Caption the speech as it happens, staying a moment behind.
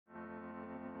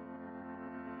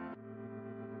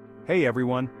Hey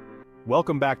everyone,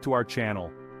 welcome back to our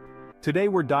channel. Today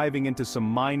we're diving into some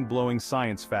mind-blowing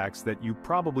science facts that you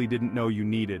probably didn't know you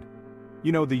needed.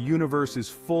 You know, the universe is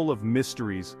full of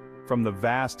mysteries, from the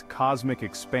vast cosmic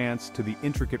expanse to the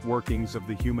intricate workings of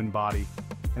the human body.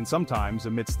 And sometimes,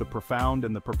 amidst the profound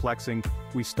and the perplexing,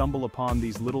 we stumble upon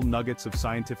these little nuggets of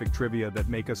scientific trivia that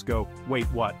make us go, wait,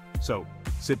 what? So,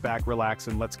 sit back, relax,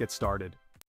 and let's get started.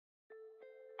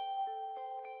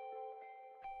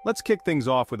 Let's kick things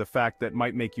off with a fact that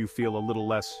might make you feel a little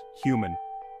less human.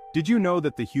 Did you know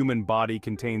that the human body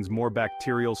contains more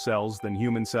bacterial cells than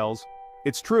human cells?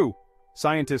 It's true.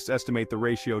 Scientists estimate the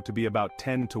ratio to be about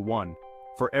 10 to 1.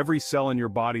 For every cell in your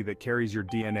body that carries your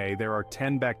DNA, there are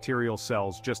 10 bacterial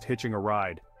cells just hitching a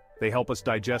ride. They help us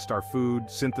digest our food,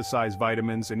 synthesize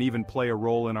vitamins, and even play a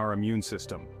role in our immune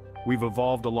system. We've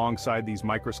evolved alongside these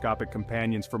microscopic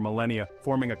companions for millennia,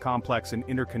 forming a complex and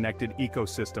interconnected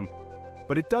ecosystem.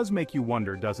 But it does make you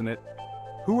wonder, doesn't it?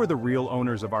 Who are the real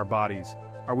owners of our bodies?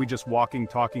 Are we just walking,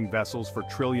 talking vessels for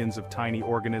trillions of tiny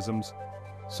organisms?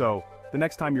 So, the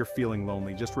next time you're feeling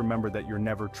lonely, just remember that you're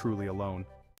never truly alone.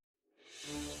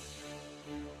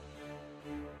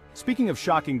 Speaking of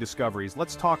shocking discoveries,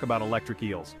 let's talk about electric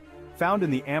eels. Found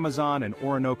in the Amazon and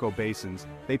Orinoco basins,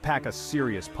 they pack a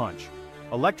serious punch.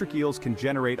 Electric eels can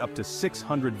generate up to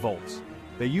 600 volts.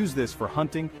 They use this for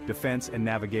hunting, defense, and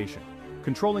navigation.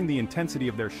 Controlling the intensity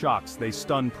of their shocks, they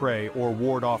stun prey or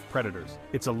ward off predators.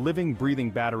 It's a living,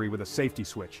 breathing battery with a safety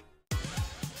switch.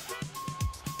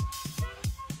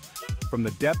 From the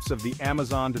depths of the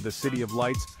Amazon to the City of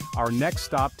Lights, our next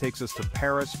stop takes us to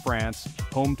Paris, France,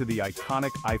 home to the iconic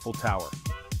Eiffel Tower.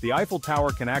 The Eiffel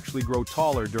Tower can actually grow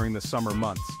taller during the summer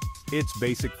months. It's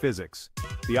basic physics.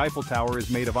 The Eiffel Tower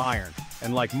is made of iron,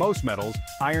 and like most metals,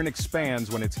 iron expands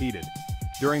when it's heated.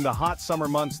 During the hot summer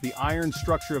months, the iron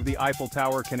structure of the Eiffel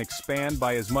Tower can expand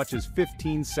by as much as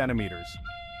 15 centimeters.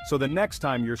 So the next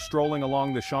time you're strolling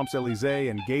along the Champs-Élysées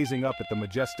and gazing up at the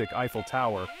majestic Eiffel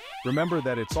Tower, remember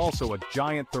that it's also a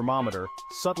giant thermometer,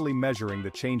 subtly measuring the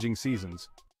changing seasons.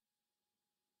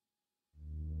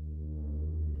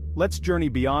 Let's journey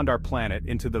beyond our planet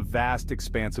into the vast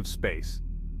expanse of space.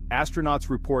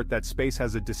 Astronauts report that space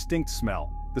has a distinct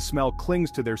smell. The smell clings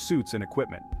to their suits and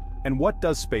equipment. And what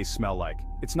does space smell like?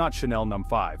 It's not Chanel No.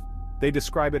 5. They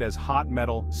describe it as hot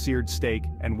metal, seared steak,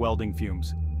 and welding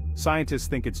fumes. Scientists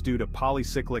think it's due to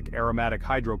polycyclic aromatic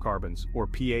hydrocarbons, or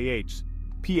PAHs.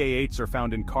 PAHs are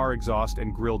found in car exhaust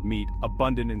and grilled meat,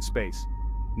 abundant in space.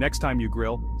 Next time you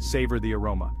grill, savor the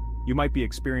aroma. You might be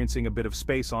experiencing a bit of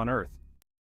space on Earth.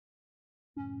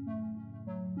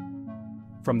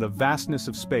 From the vastness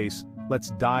of space,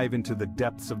 let's dive into the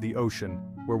depths of the ocean,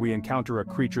 where we encounter a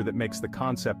creature that makes the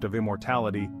concept of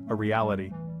immortality a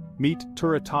reality. Meet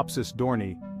Turritopsis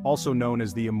dohrnii, also known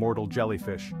as the immortal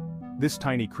jellyfish. This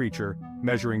tiny creature,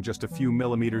 measuring just a few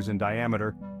millimeters in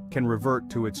diameter, can revert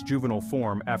to its juvenile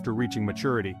form after reaching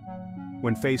maturity.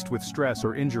 When faced with stress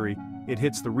or injury, it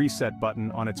hits the reset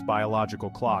button on its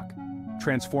biological clock.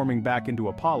 Transforming back into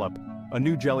a polyp, a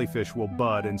new jellyfish will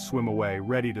bud and swim away,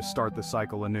 ready to start the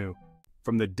cycle anew.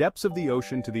 From the depths of the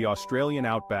ocean to the Australian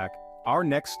outback, our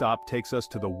next stop takes us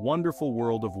to the wonderful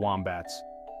world of wombats.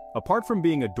 Apart from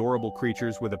being adorable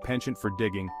creatures with a penchant for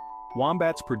digging,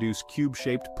 wombats produce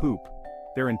cube-shaped poop.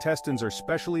 Their intestines are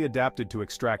specially adapted to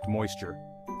extract moisture.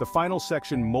 The final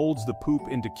section molds the poop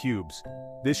into cubes.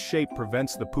 This shape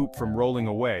prevents the poop from rolling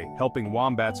away, helping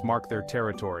wombats mark their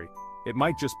territory. It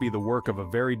might just be the work of a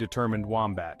very determined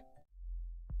wombat.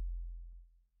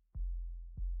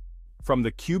 From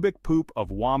the cubic poop of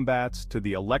wombats to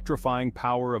the electrifying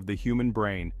power of the human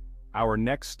brain, our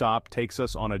next stop takes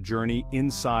us on a journey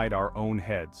inside our own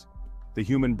heads. The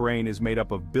human brain is made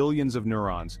up of billions of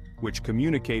neurons, which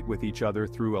communicate with each other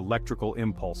through electrical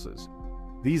impulses.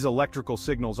 These electrical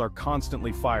signals are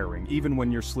constantly firing, even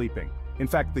when you're sleeping. In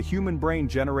fact, the human brain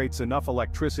generates enough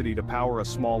electricity to power a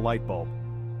small light bulb.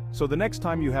 So the next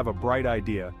time you have a bright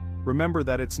idea, remember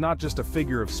that it's not just a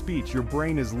figure of speech. Your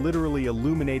brain is literally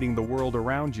illuminating the world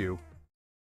around you.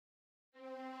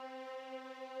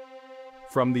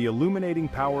 From the illuminating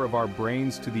power of our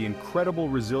brains to the incredible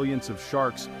resilience of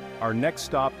sharks, our next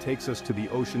stop takes us to the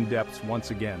ocean depths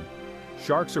once again.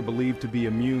 Sharks are believed to be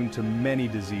immune to many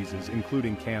diseases,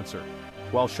 including cancer.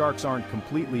 While sharks aren't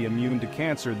completely immune to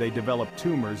cancer, they develop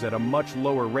tumors at a much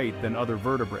lower rate than other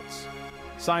vertebrates.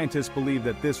 Scientists believe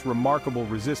that this remarkable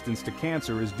resistance to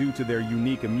cancer is due to their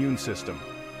unique immune system.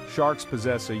 Sharks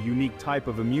possess a unique type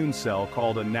of immune cell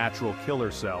called a natural killer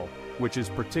cell, which is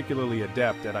particularly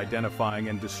adept at identifying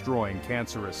and destroying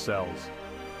cancerous cells.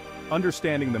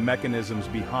 Understanding the mechanisms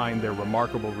behind their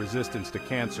remarkable resistance to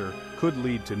cancer could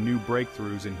lead to new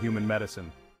breakthroughs in human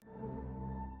medicine.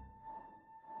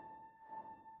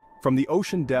 From the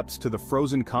ocean depths to the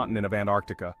frozen continent of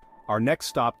Antarctica, our next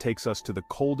stop takes us to the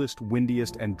coldest,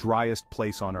 windiest, and driest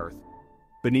place on Earth.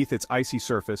 Beneath its icy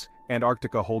surface,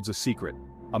 Antarctica holds a secret,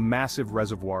 a massive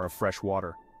reservoir of fresh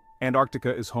water.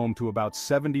 Antarctica is home to about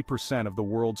 70% of the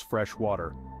world's fresh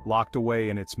water, locked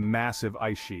away in its massive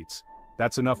ice sheets.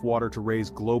 That's enough water to raise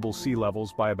global sea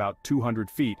levels by about 200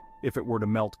 feet if it were to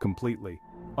melt completely.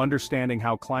 Understanding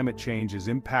how climate change is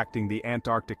impacting the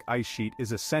Antarctic ice sheet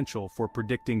is essential for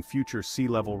predicting future sea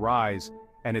level rise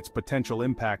and its potential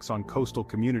impacts on coastal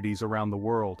communities around the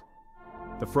world.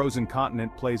 The frozen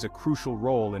continent plays a crucial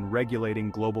role in regulating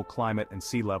global climate and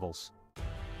sea levels.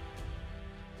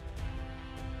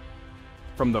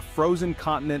 From the frozen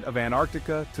continent of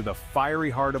Antarctica to the fiery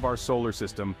heart of our solar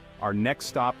system, our next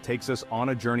stop takes us on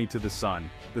a journey to the Sun.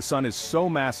 The Sun is so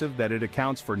massive that it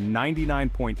accounts for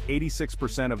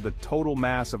 99.86% of the total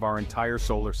mass of our entire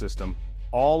solar system.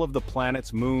 All of the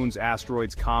planets, moons,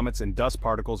 asteroids, comets, and dust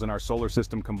particles in our solar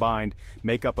system combined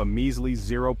make up a measly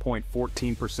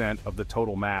 0.14% of the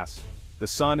total mass. The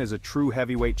Sun is a true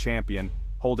heavyweight champion,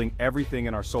 holding everything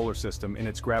in our solar system in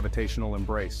its gravitational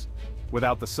embrace.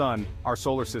 Without the Sun, our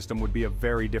solar system would be a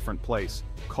very different place,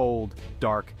 cold,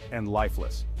 dark, and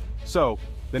lifeless. So,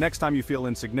 the next time you feel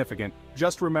insignificant,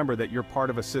 just remember that you're part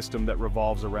of a system that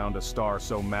revolves around a star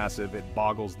so massive it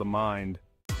boggles the mind.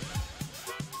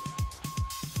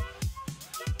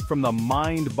 From the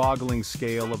mind-boggling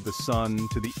scale of the Sun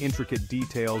to the intricate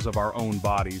details of our own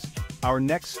bodies, our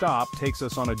next stop takes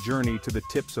us on a journey to the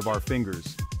tips of our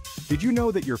fingers. Did you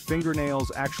know that your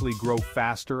fingernails actually grow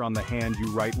faster on the hand you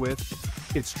write with?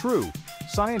 It's true.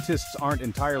 Scientists aren't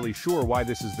entirely sure why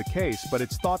this is the case, but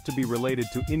it's thought to be related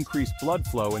to increased blood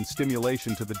flow and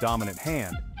stimulation to the dominant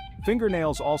hand.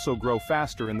 Fingernails also grow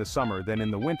faster in the summer than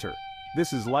in the winter.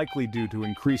 This is likely due to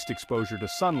increased exposure to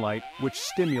sunlight, which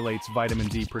stimulates vitamin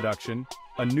D production,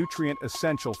 a nutrient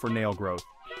essential for nail growth.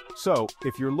 So,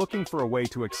 if you're looking for a way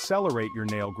to accelerate your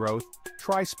nail growth,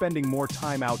 try spending more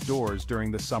time outdoors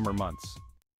during the summer months.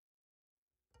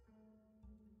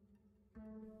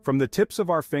 From the tips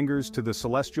of our fingers to the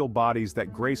celestial bodies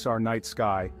that grace our night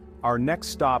sky, our next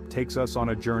stop takes us on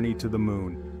a journey to the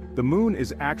Moon. The Moon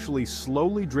is actually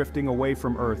slowly drifting away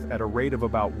from Earth at a rate of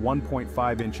about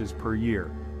 1.5 inches per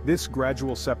year. This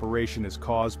gradual separation is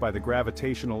caused by the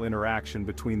gravitational interaction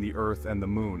between the Earth and the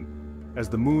Moon. As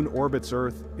the Moon orbits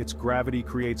Earth, its gravity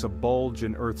creates a bulge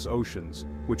in Earth's oceans,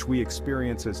 which we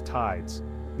experience as tides.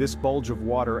 This bulge of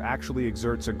water actually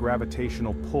exerts a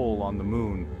gravitational pull on the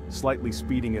Moon, slightly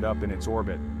speeding it up in its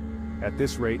orbit. At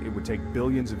this rate, it would take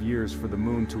billions of years for the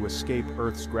Moon to escape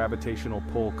Earth's gravitational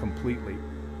pull completely.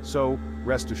 So,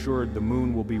 rest assured, the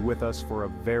Moon will be with us for a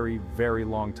very, very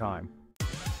long time.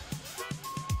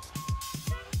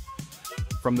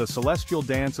 From the celestial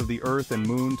dance of the Earth and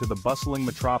Moon to the bustling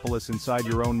metropolis inside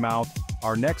your own mouth,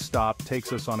 our next stop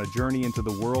takes us on a journey into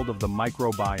the world of the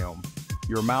microbiome.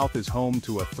 Your mouth is home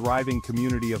to a thriving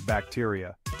community of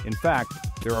bacteria. In fact,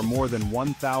 there are more than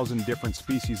 1,000 different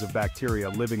species of bacteria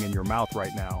living in your mouth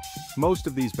right now. Most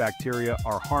of these bacteria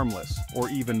are harmless, or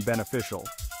even beneficial.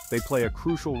 They play a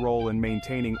crucial role in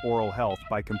maintaining oral health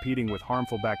by competing with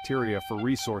harmful bacteria for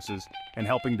resources and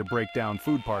helping to break down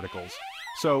food particles.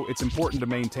 So, it's important to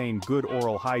maintain good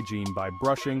oral hygiene by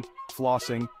brushing,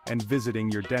 flossing, and visiting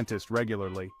your dentist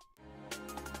regularly.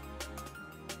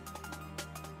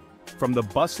 From the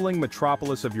bustling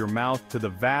metropolis of your mouth to the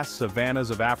vast savannas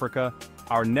of Africa,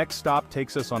 our next stop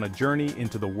takes us on a journey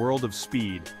into the world of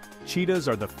speed. Cheetahs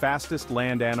are the fastest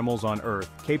land animals on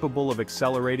Earth, capable of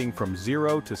accelerating from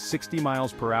 0 to 60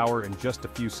 miles per hour in just a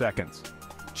few seconds.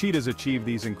 Cheetahs achieve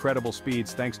these incredible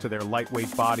speeds thanks to their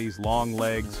lightweight bodies, long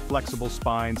legs, flexible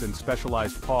spines, and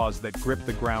specialized paws that grip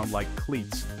the ground like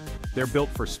cleats. They're built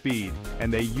for speed,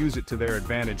 and they use it to their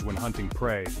advantage when hunting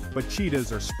prey. But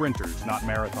cheetahs are sprinters, not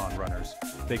marathon runners.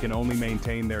 They can only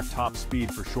maintain their top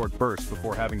speed for short bursts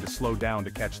before having to slow down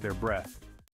to catch their breath.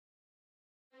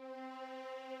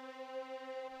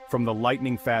 From the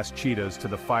lightning-fast cheetahs to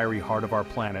the fiery heart of our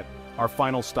planet, our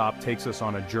final stop takes us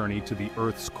on a journey to the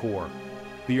Earth's core.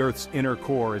 The Earth's inner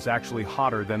core is actually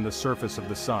hotter than the surface of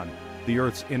the Sun. The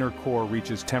Earth's inner core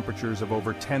reaches temperatures of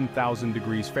over 10,000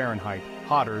 degrees Fahrenheit,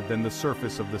 hotter than the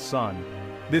surface of the Sun.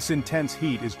 This intense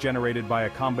heat is generated by a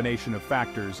combination of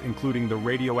factors, including the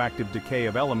radioactive decay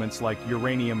of elements like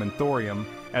uranium and thorium,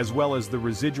 as well as the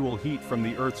residual heat from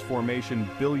the Earth's formation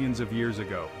billions of years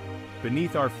ago.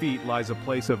 Beneath our feet lies a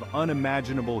place of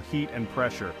unimaginable heat and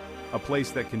pressure, a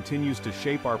place that continues to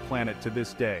shape our planet to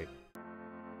this day.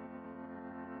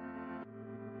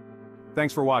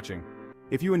 Thanks for watching.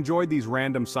 If you enjoyed these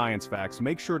random science facts,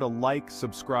 make sure to like,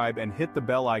 subscribe, and hit the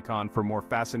bell icon for more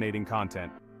fascinating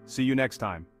content. See you next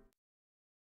time.